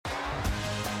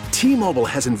T-Mobile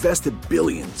has invested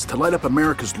billions to light up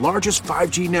America's largest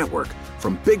 5G network,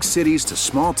 from big cities to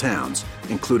small towns,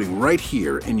 including right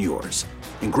here in yours.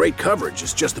 And great coverage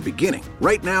is just the beginning.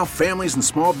 Right now, families and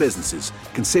small businesses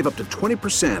can save up to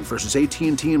 20% versus AT&T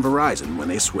and Verizon when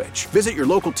they switch. Visit your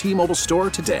local T-Mobile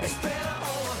store today.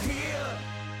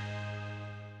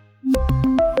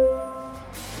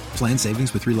 Plan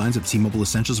savings with 3 lines of T-Mobile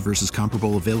Essentials versus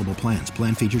comparable available plans.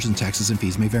 Plan features and taxes and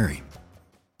fees may vary.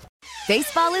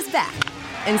 Baseball is back,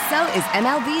 and so is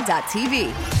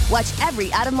MLB.tv. Watch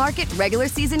every out-of-market regular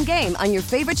season game on your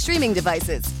favorite streaming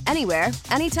devices, anywhere,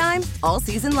 anytime, all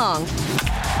season long.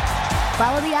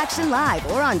 Follow the action live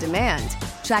or on demand.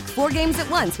 Track 4 games at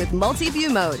once with multi-view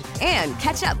mode and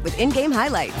catch up with in-game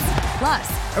highlights.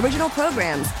 Plus, original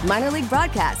programs, minor league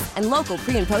broadcasts, and local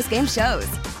pre- and post-game shows.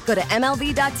 Go to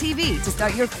MLB.tv to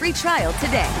start your free trial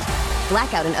today.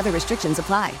 Blackout and other restrictions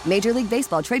apply. Major League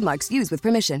Baseball trademarks used with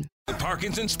permission. The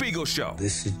Parkinson Spiegel Show.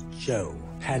 This is Joe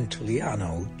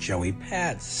Pantoliano, Joey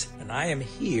Pats, and I am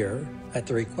here at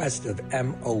the request of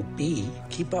MOB.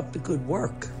 Keep up the good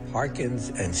work. Parkins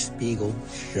and Spiegel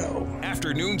Show.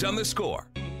 Afternoons on the Score.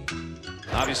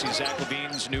 Obviously, Zach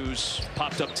LaVine's news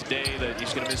popped up today that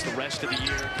he's going to miss the rest of the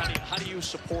year. How do you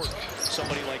support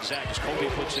somebody like Zach as Kobe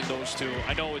puts in those two?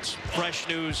 I know it's fresh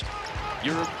news.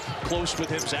 You're close with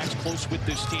him. Zach's close with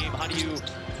this team. How do you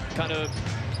kind of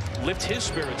lift his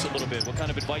spirits a little bit? What kind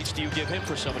of advice do you give him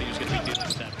for somebody who's going to be dealing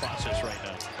with that process right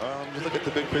now? You look at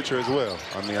the big picture as well.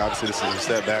 I mean, obviously this is a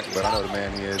setback, but I know the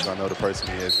man he is. I know the person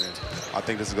he is, and I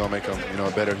think this is going to make him,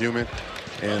 a better human.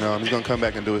 And he's going to come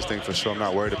back and do his thing for sure. I'm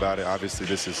not worried about it. Obviously,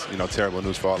 this is, terrible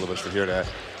news for all of us to hear that.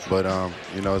 But,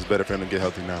 it's better for him to get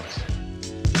healthy now.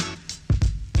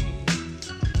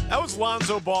 That was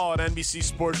Lonzo Ball at NBC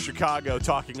Sports Chicago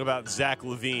talking about Zach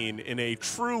LaVine in a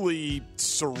truly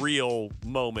surreal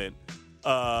moment.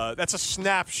 That's a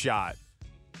snapshot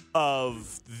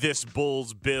of this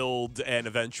Bulls build and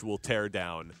eventual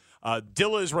teardown.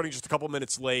 Dilla is running just a couple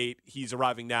minutes late. He's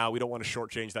arriving now. We don't want to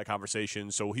shortchange that conversation,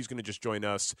 so he's going to just join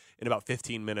us in about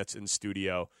 15 minutes in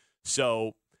studio.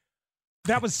 So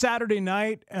that was Saturday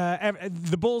night.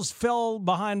 The Bulls fell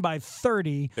behind by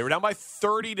 30. They were down by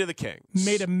 30 to the Kings.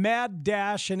 Made a mad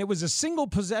dash, and it was a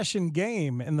single-possession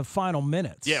game in the final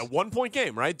minutes. Yeah, 1-point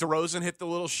game, right? DeRozan hit the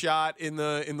little shot in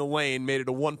the lane, made it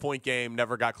a 1-point game,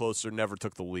 never got closer, never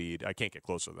took the lead. I can't get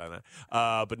closer than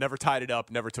that. But never tied it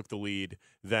up, never took the lead,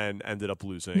 then ended up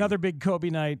losing. Another big Kobe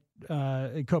night,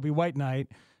 Kobe White night.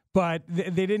 But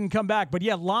they didn't come back. But,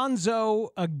 yeah, Lonzo,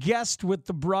 a guest with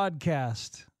the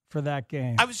broadcast for that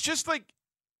game. I was just like,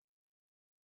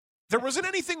 there wasn't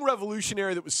anything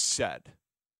revolutionary that was said,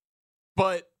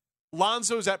 but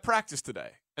Lonzo's at practice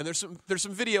today, and there's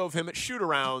some video of him at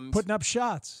shoot-arounds. Putting up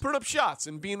shots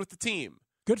and being with the team.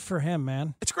 Good for him,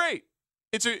 man. It's great.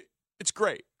 It's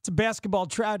great. It's a basketball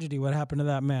tragedy what happened to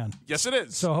that man. Yes, it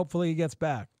is. So hopefully he gets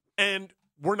back. And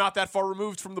we're not that far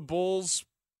removed from the Bulls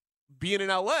being in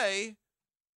L.A.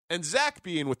 and Zach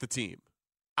being with the team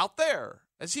out there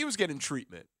as he was getting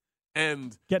treatment.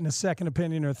 And getting a second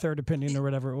opinion or a third opinion or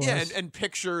whatever it was. Yeah, and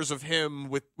pictures of him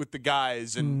with the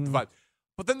guys. And But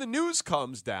then the news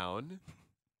comes down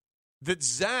that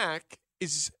Zach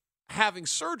is having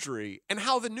surgery, and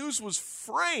how the news was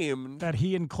framed. That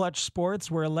he and Clutch Sports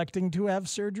were electing to have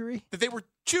surgery? That they were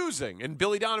choosing. And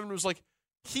Billy Donovan was like,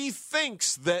 he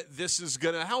thinks that this is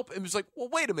going to help. And he was like, well,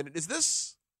 wait a minute. Is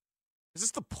this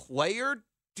the player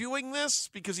doing this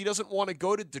because he doesn't want to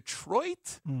go to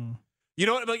Detroit? You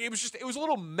know, like it was a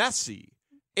little messy,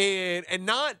 and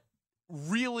not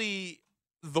really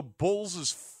the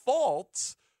Bulls'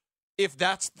 fault if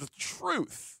that's the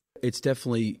truth. It's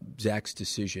definitely Zach's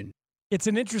decision. It's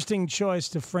an interesting choice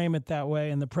to frame it that way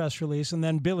in the press release, and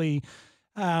then Billy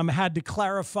had to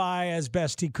clarify as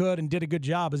best he could and did a good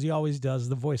job, as he always does,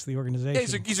 the voice of the organization.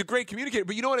 Yeah, he's a great communicator,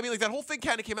 but you know what I mean? Like that whole thing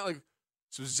kind of came out like,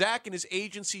 so Zach and his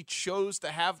agency chose to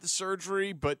have the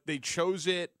surgery, but they chose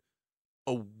it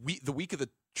the week of the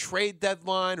trade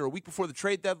deadline or a week before the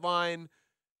trade deadline,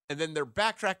 and then they're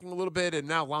backtracking a little bit, and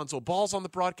now Lonzo Ball's on the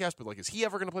broadcast, but like, is he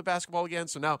ever going to play basketball again?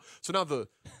 So now the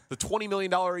 $20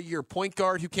 million a year point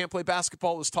guard who can't play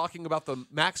basketball is talking about the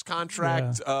max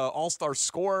contract all-star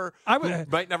scorer who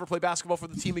might never play basketball for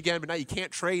the team again, but now you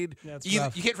can't trade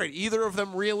either of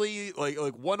them really.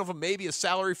 Like one of them maybe a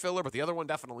salary filler, but the other one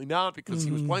definitely not because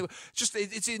he was playing.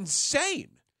 It's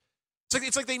insane.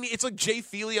 It's like Jay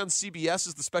Feely on CBS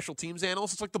is the special teams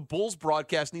analyst. It's like the Bulls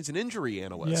broadcast needs an injury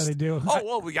analyst. Yeah, they do. Oh,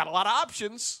 well, we got a lot of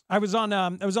options. I was on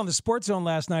the Sports Zone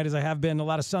last night, as I have been a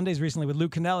lot of Sundays recently with Lou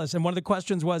Canellis, and one of the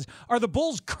questions was, are the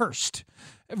Bulls cursed?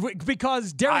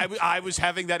 Because Derek... I was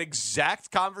having that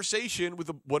exact conversation with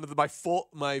one of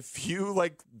my few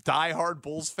like diehard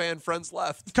Bulls fan friends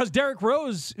left. Because Derrick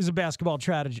Rose is a basketball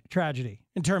tragedy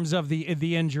in terms of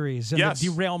the injuries and the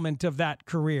derailment of that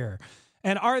career.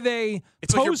 And are they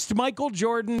post Michael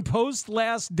Jordan, post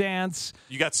Last Dance?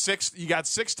 You got six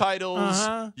titles.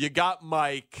 Uh-huh. You got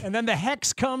Mike, and then the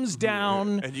hex comes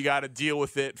down, and you got to deal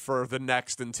with it for the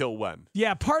next until when?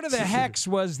 Yeah, part of the hex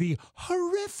was the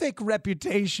horrific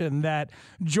reputation that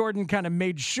Jordan kind of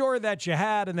made sure that you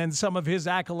had, and then some of his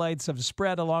acolytes have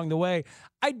spread along the way.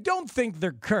 I don't think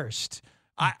they're cursed,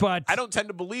 but I don't tend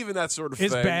to believe in that sort of thing.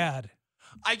 It's bad.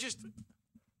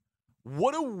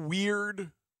 What a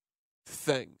weird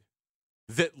thing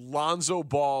that Lonzo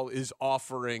Ball is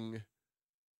offering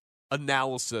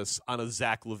analysis on a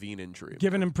Zach LaVine injury.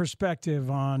 Giving him perspective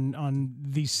on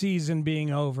the season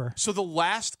being over. So the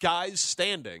last guys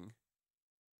standing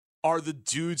are the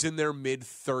dudes in their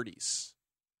mid-30s.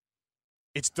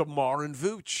 It's DeMar and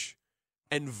Vooch.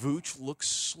 And Vooch looks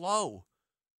slow.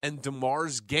 And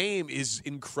DeMar's game is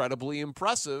incredibly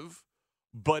impressive,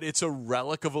 but it's a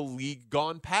relic of a league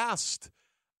gone past.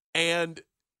 And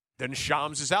then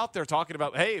Shams is out there talking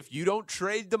about, hey, if you don't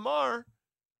trade DeMar,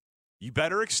 you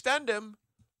better extend him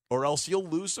or else you'll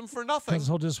lose him for nothing. Because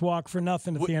he'll just walk for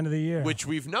nothing at the end of the year. Which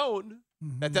we've known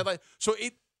at deadline. So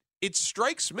it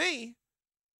strikes me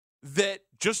that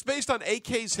just based on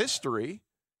AK's history,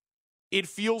 it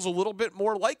feels a little bit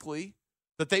more likely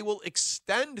that they will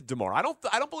extend DeMar. I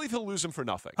don't believe he'll lose him for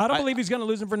nothing. I don't believe he's going to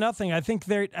lose him for nothing. I think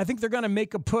they're going to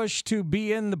make a push to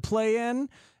be in the play-in.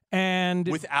 And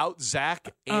without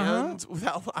Zach and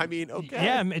without, okay.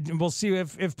 Yeah, we'll see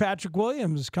if Patrick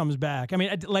Williams comes back. I mean,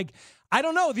 I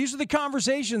don't know. These are the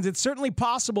conversations. It's certainly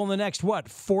possible in the next,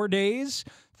 4 days?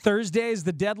 Thursday is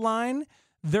the deadline.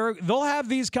 They'll have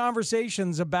these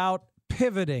conversations about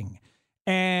pivoting.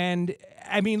 And,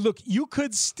 I mean, look, you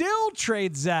could still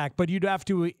trade Zach, but you'd have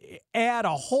to add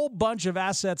a whole bunch of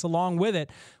assets along with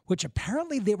it, which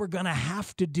apparently they were going to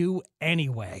have to do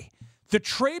anyway. The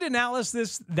trade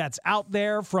analysis that's out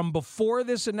there from before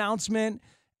this announcement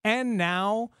and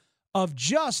now of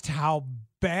just how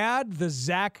bad the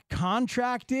Zach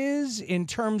contract is in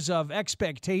terms of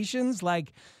expectations,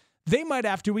 like they might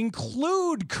have to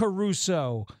include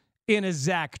Caruso in a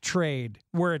Zach trade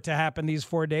were it to happen these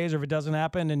 4 days, or if it doesn't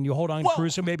happen and you hold on to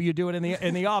Caruso, maybe you do it in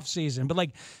the offseason.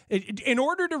 But in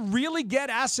order to really get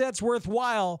assets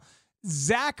worthwhile,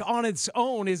 Zach on its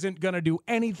own isn't going to do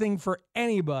anything for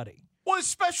anybody. Well,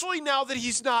 especially now that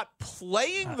he's not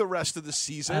playing the rest of the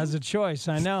season. As a choice,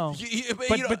 I know.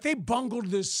 But they bungled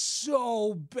this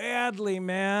so badly,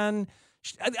 man.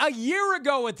 A year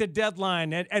ago at the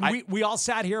deadline, and we all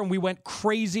sat here and we went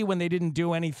crazy when they didn't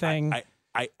do anything.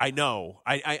 I know.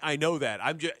 I know that.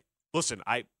 Listen,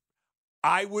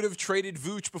 I would have traded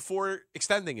Vooch before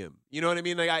extending him. You know what I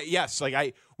mean?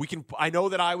 I know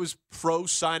that I was pro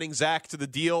signing Zach to the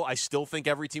deal. I still think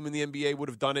every team in the NBA would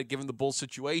have done it given the Bulls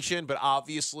situation, but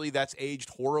obviously that's aged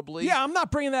horribly. Yeah, I'm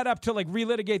not bringing that up to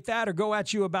relitigate that or go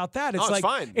at you about that. It's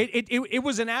fine. It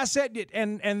was an asset,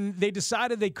 and they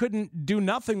decided they couldn't do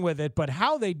nothing with it, but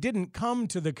how they didn't come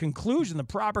to the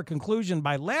proper conclusion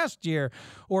by last year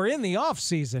or in the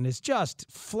offseason is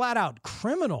just flat out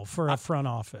criminal for a front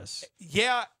office.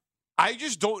 Yeah, I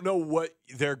just don't know what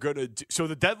they're going to do. So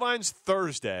the deadline's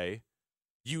Thursday.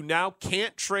 You now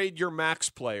can't trade your max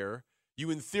player. You,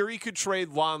 in theory, could trade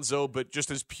Lonzo, but just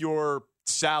as pure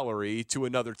salary to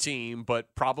another team,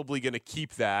 but probably going to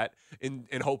keep that and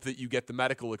hope that you get the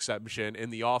medical exception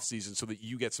in the offseason so that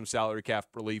you get some salary cap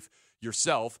relief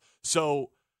yourself.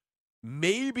 So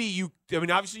maybe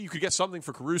obviously you could get something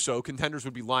for Caruso. Contenders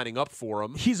would be lining up for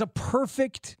him. He's a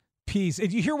perfect piece.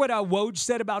 Did you hear what Woj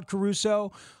said about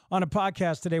Caruso on a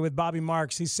podcast today with Bobby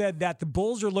Marks? He said that the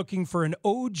Bulls are looking for an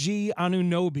OG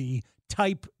Anunoby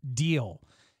type deal.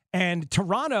 And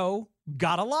Toronto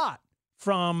got a lot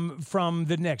from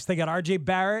the Knicks. They got RJ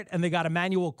Barrett and they got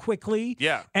Emmanuel Quickley.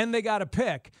 Yeah. And they got a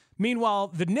pick. Meanwhile,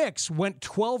 the Knicks went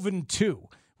 12-2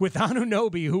 with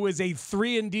Anunoby, who is a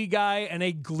 3-and-D guy and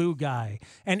a glue guy.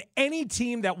 And any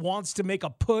team that wants to make a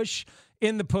push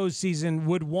in the postseason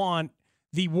would want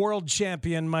the world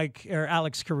champion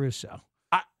Alex Caruso.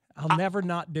 I'll never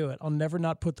not do it. I'll never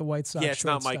not put the White Sox. Yeah, it's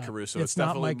not Mike Caruso. It's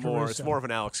definitely more. Caruso. It's more of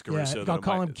an Alex Caruso. Yeah, I'll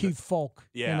call him Keith Folk.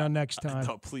 Yeah, next time.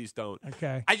 No, please don't.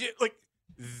 Okay.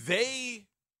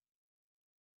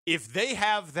 If they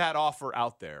have that offer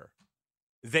out there,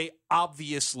 they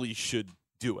obviously should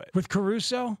do it. With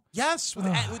Caruso? Yes.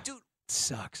 Dude.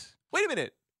 Sucks. Wait a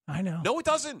minute. I know. No, it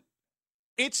doesn't.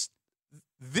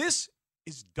 This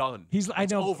is done.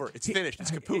 It's over. It's finished.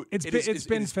 It's kaput. It's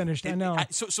been finished. I know.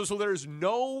 So there's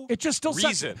no it just still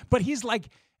reason. Sucks. But he's like,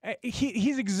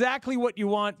 he's exactly what you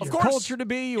want your culture to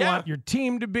be. You want your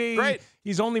team to be. Great.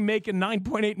 He's only making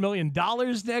 $9.8 million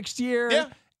next year. Yeah.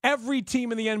 Every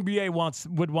team in the NBA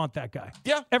would want that guy.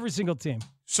 Yeah. Every single team.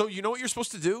 So you know what you're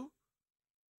supposed to do?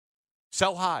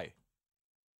 Sell high.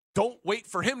 Don't wait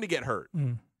for him to get hurt.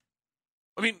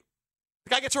 I mean, the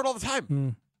guy gets hurt all the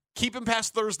time. Keep him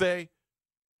past Thursday.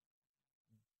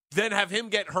 Then have him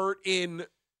get hurt in,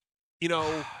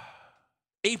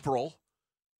 April.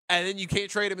 And then you can't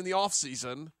trade him in the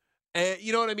offseason.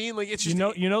 You know what I mean? Like it's just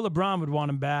LeBron would want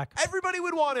him back. Everybody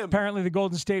would want him. Apparently the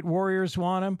Golden State Warriors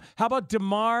want him. How about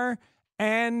DeMar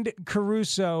and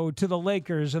Caruso to the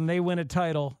Lakers and they win a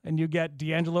title and you get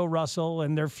D'Angelo Russell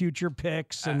and their future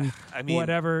picks and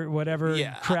whatever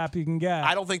crap you can get.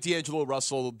 I don't think D'Angelo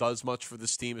Russell does much for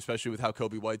this team, especially with how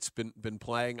Kobe White's been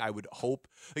playing. I would hope.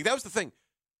 Like that was the thing.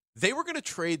 They were going to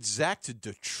trade Zach to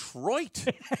Detroit,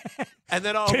 and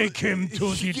then take him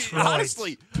to Detroit.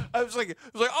 Honestly, I was like,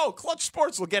 oh, Clutch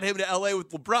Sports will get him to LA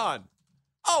with LeBron.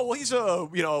 Oh, well, he's a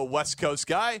West Coast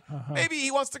guy. Maybe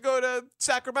he wants to go to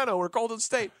Sacramento or Golden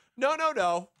State. No.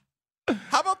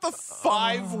 How about the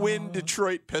 5-win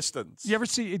Detroit Pistons? You ever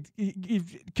see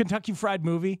Kentucky Fried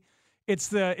Movie? It's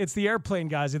the airplane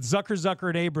guys. It's Zucker,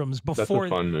 and Abrams before.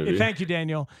 That's a fun movie. Thank you,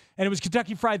 Daniel. And it was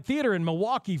Kentucky Fried Theater in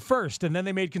Milwaukee first, and then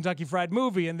they made Kentucky Fried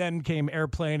Movie, and then came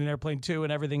Airplane and Airplane 2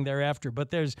 and everything thereafter.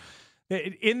 But there's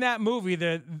in that movie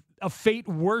a fate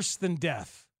worse than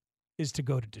death is to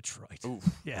go to Detroit. Oof.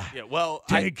 Yeah. Well,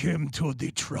 take him to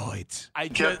Detroit.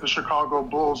 Get the Chicago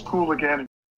Bulls cool again.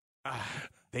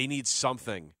 They need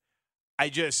something. I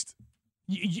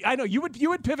know you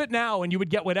would pivot now and you would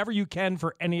get whatever you can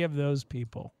for any of those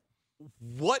people.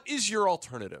 What is your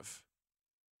alternative?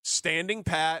 Standing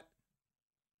pat,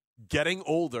 getting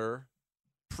older,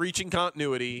 preaching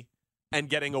continuity, and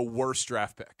getting a worse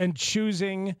draft pick. And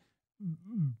choosing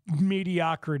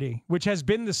mediocrity, which has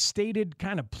been the stated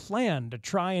kind of plan to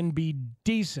try and be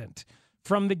decent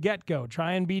from the get-go.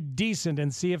 Try and be decent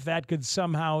and see if that could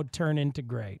somehow turn into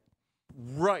great.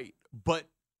 Right, but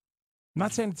I'm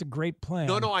not saying it's a great plan.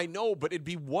 No, I know, but it'd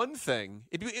be one thing.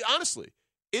 Honestly,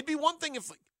 it'd be one thing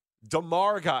if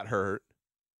DeMar got hurt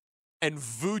and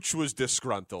Vooch was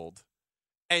disgruntled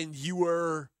and you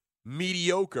were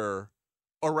mediocre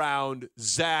around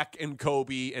Zach and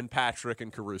Kobe and Patrick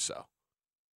and Caruso.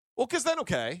 Well, because then,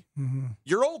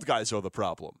 your old guys are the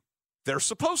problem. They're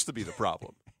supposed to be the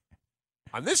problem.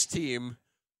 On this team,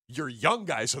 your young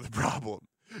guys are the problem.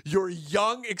 Your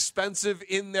young, expensive,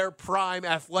 in their prime,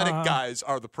 athletic guys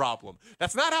are the problem.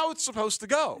 That's not how it's supposed to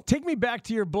go. Take me back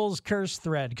to your Bulls curse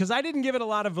thread, because I didn't give it a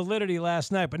lot of validity last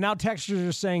night, but now texters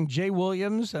are saying Jay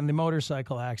Williams and the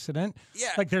motorcycle accident.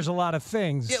 Yeah. Like there's a lot of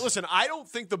things. Yeah, listen, I don't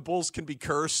think the Bulls can be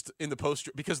cursed in the post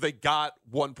because they got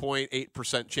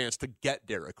 1.8% chance to get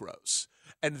Derrick Rose.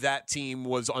 And that team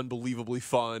was unbelievably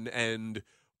fun, and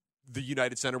the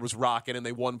United Center was rocking, and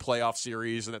they won playoff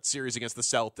series, and that series against the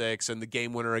Celtics, and the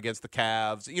game winner against the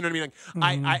Cavs. You know what I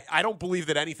mean? Like, I don't believe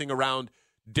that anything around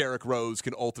Derrick Rose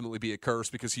can ultimately be a curse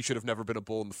because he should have never been a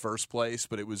Bull in the first place,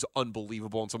 but it was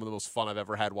unbelievable and some of the most fun I've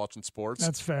ever had watching sports.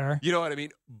 That's fair. You know what I mean?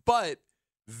 But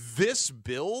this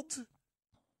build,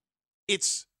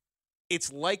 it's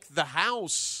like the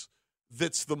house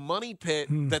that's the money pit,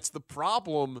 that's the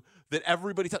problem that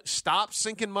everybody stop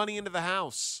sinking money into the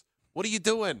house. What are you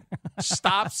doing?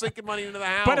 Stop sinking money into the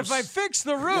house. But if I fix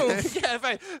the roof. Yeah,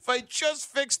 if I just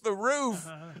fix the roof,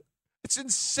 it's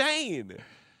insane.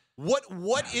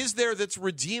 What is there that's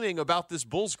redeeming about this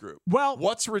Bulls group? Well,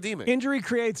 what's redeeming? Injury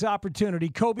creates opportunity.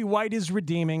 Kobe White is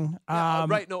redeeming.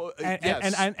 Right. No.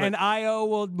 Yes. And Io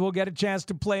will get a chance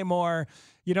to play more.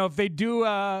 You know, if they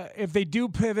do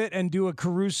pivot and do a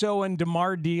Caruso and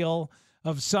DeMar deal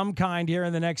of some kind here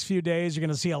in the next few days, you're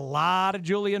going to see a lot of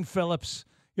Julian Phillips.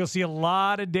 You'll see a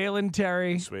lot of Dalen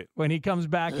Terry when he comes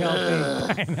back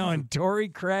healthy. I know, and Torrey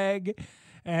Craig,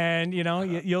 and you know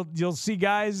you'll see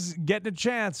guys getting a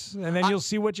chance, and then you'll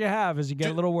see what you have as you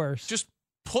get a little worse. Just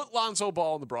put Lonzo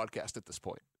Ball in the broadcast at this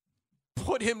point.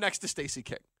 Put him next to Stacey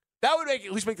King. That would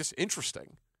at least make this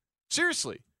interesting.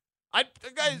 Seriously, that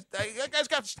guy's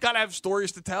got to have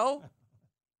stories to tell.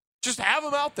 Just have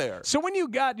him out there. So when you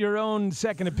got your own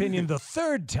second opinion the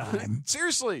third time,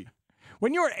 seriously.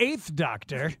 When you're eighth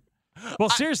doctor, well,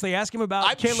 seriously, ask him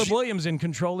about Caleb Williams in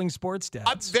controlling sports stats.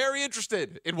 I'm very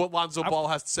interested in what Lonzo Ball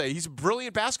has to say. He's a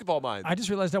brilliant basketball mind. I just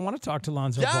realized I want to talk to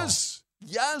Lonzo Ball. Yes.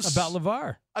 Yes. About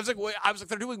LeVar. I was like,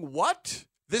 they're doing what?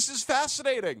 This is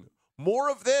fascinating. More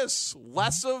of this,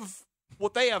 less of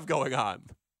what they have going on.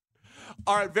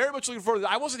 All right, very much looking forward to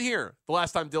that. I wasn't here the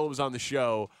last time Dylan was on the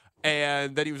show,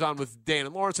 and then he was on with Dan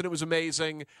and Lawrence, and it was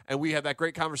amazing. And we had that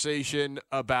great conversation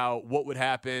about what would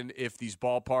happen if these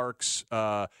ballparks,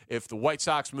 if the White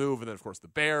Sox move, and then, of course, the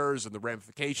Bears and the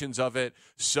ramifications of it.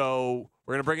 So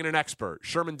we're going to bring in an expert,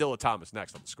 Sherman Dilla-Thomas,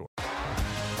 next on The Score.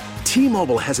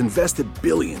 T-Mobile has invested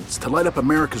billions to light up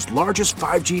America's largest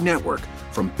 5G network,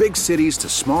 from big cities to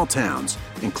small towns,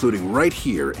 including right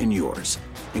here in yours.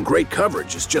 And great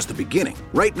coverage is just the beginning.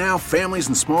 Right now, families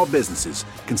and small businesses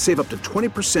can save up to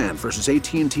 20% versus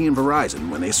AT&T and Verizon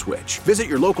when they switch. Visit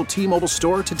your local T-Mobile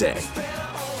store today.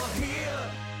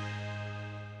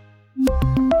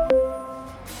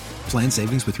 Plan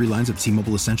savings with 3 lines of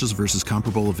T-Mobile Essentials versus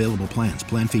comparable available plans.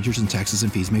 Plan features and taxes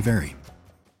and fees may vary.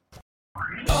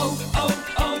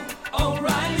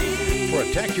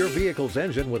 Protect your vehicle's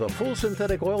engine with a full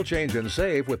synthetic oil change and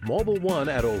save with Mobile One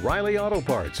at O'Reilly Auto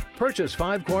Parts. Purchase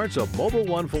 5 quarts of Mobile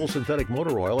One full synthetic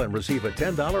motor oil and receive a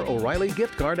 $10 O'Reilly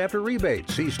gift card after rebate.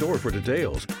 See store for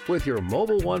details. With your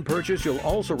Mobile One purchase, you'll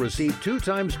also receive 2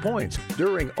 times points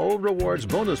during O Rewards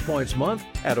Bonus Points Month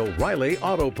at O'Reilly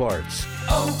Auto Parts.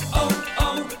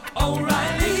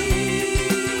 O'Reilly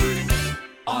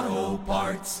Auto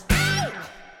Parts.